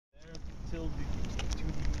till to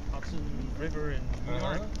the Hudson River in New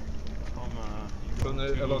York.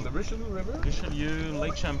 Along the Richelieu River? Richelieu,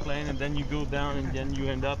 Lake Champlain, and then you go down and then you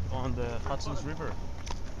end up on the Hudson's River.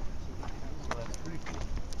 So that's pretty cool.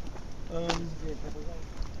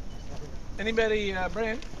 Anybody,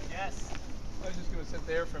 Brian? Yes. I was just going to sit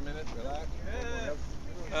there for a minute, relax.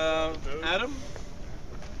 Adam?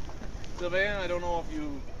 Sylvain, I don't know if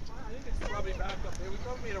you... I think it's probably back up there. We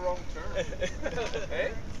probably made a wrong turn.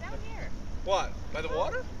 Hey? Down here. What? By the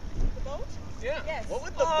water? The boat? Yeah. Yes. What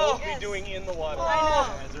would the boat be doing in the water?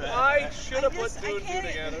 Oh, I should have put two and two can't-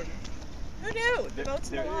 together. Who knew? The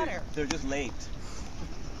boat's in the water. They're just late.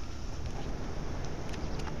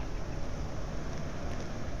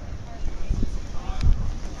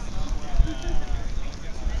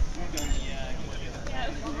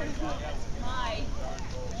 My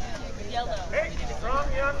yellow. Hey, strong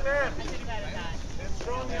young man. I think about that. And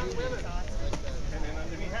strong young women. And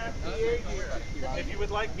then we have PA here. If you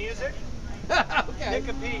would like music, pick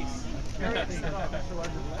a piece.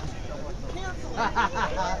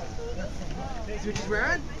 See what she's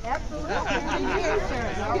wearing? Absolutely.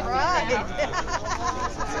 All right.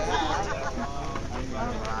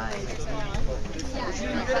 All right. It's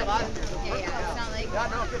not like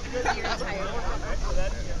you're tired.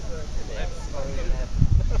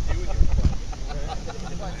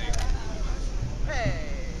 Hey.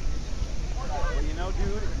 Well, you know,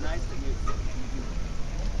 dude, it's nice that you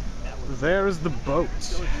There's the boat.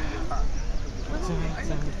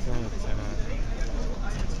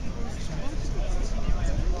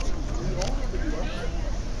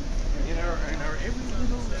 In our every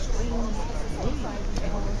little strange way.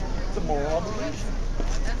 The moral obligation.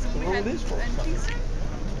 The role it is for.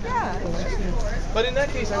 Yeah. But in that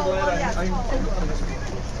case, I'm glad I'm on this one.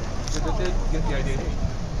 But they get the idea.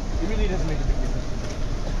 It really doesn't make a big difference.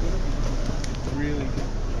 It really.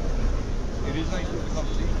 It is nice to have a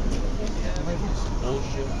conversation.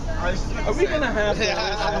 Bullshit. Are we gonna have?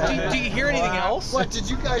 Do you hear anything else? What did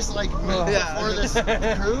you guys like meet before this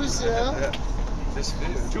cruise? Yeah. This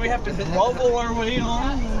food. Do we have to grovel our way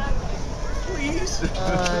on? Please.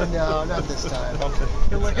 No, not this time.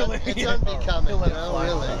 It's unbecoming, you know,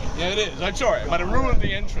 really. Yeah, it is. I'm sorry. But it ruined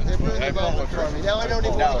the entrance. It ruined the moment for me. Now I don't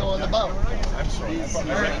even want to go on the boat. I'm sorry.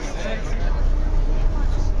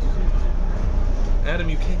 Adam,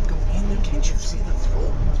 you can't go in there. Can't you see the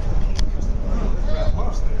throat?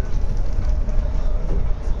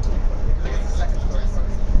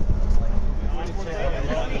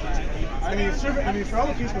 I mean, for all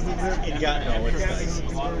the people who live in no, it's nice.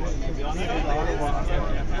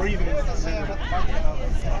 or even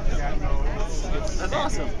That's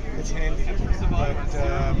awesome. it's handy. But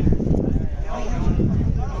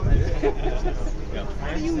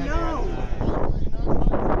How do you know?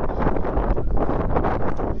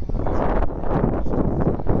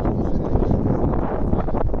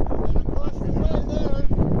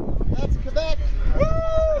 That's Quebec.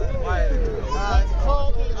 It's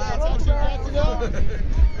called, it's actually Gatineau.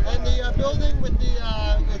 And the building with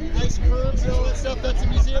the with nice curves and all that stuff, that's a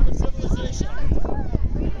museum of civilization.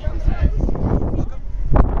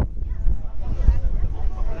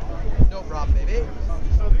 No problem, baby.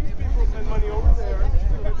 So these people send money over there.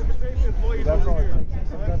 that's all it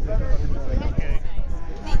takes. Okay.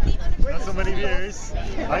 Not so many beers.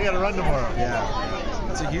 I gotta run tomorrow. Yeah.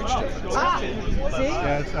 It's a huge difference.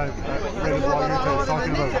 Yeah, it's, I read a blogger today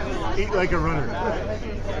talking about eat like a runner.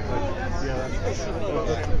 Yeah,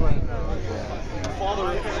 that's the plan now. If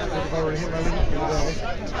I were to hit my limit, I don't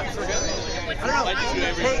know.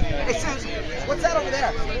 Hey, Susan, what's that over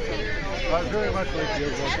there? very much like the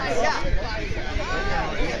other.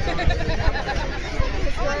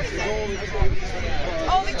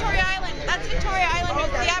 Oh, Victoria Island. That's Victoria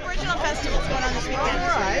Island. The Aboriginal Festival's going on this weekend.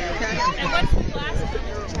 All right. Okay. And what's the last one?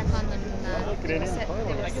 Check on them. They were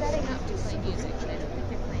setting up to play music, but I don't think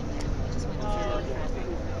they're playing yet. We just went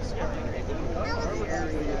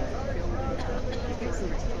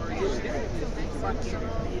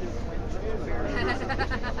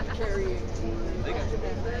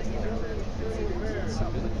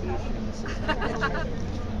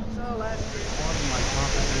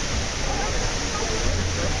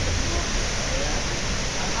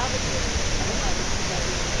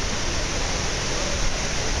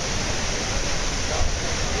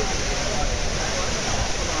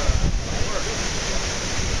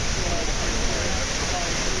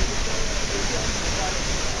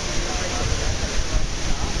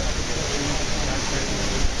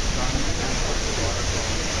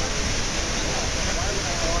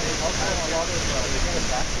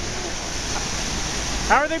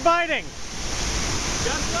How are they biting?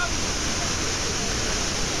 Got some.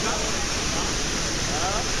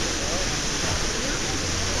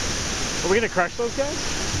 Are we gonna crush those guys?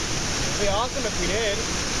 It'd be awesome if we did.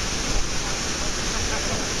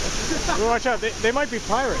 Well, watch out, they might be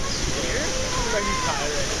pirates. Here? They might be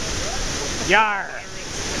pirates. Yar!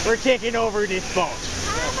 We're taking over this boat.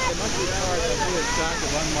 It must be that hard to do a stock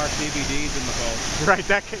of unmarked DVDs in the boat. Right,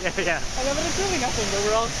 that yeah. I know, but it's really nothing, but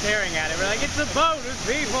we're all staring at it. We're like, it's a boat with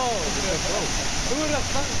people! Who would have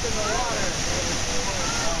sunk in the water?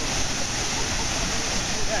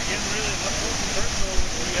 Yeah, getting really personal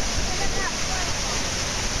with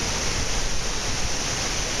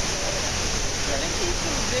I think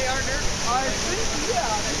they are nervous. I think, yeah.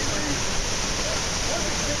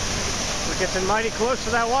 We're getting mighty close to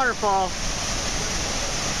that waterfall.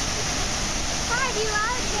 Hi, you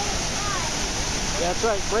That's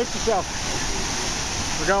right, brace yourself.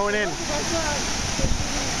 We're going in.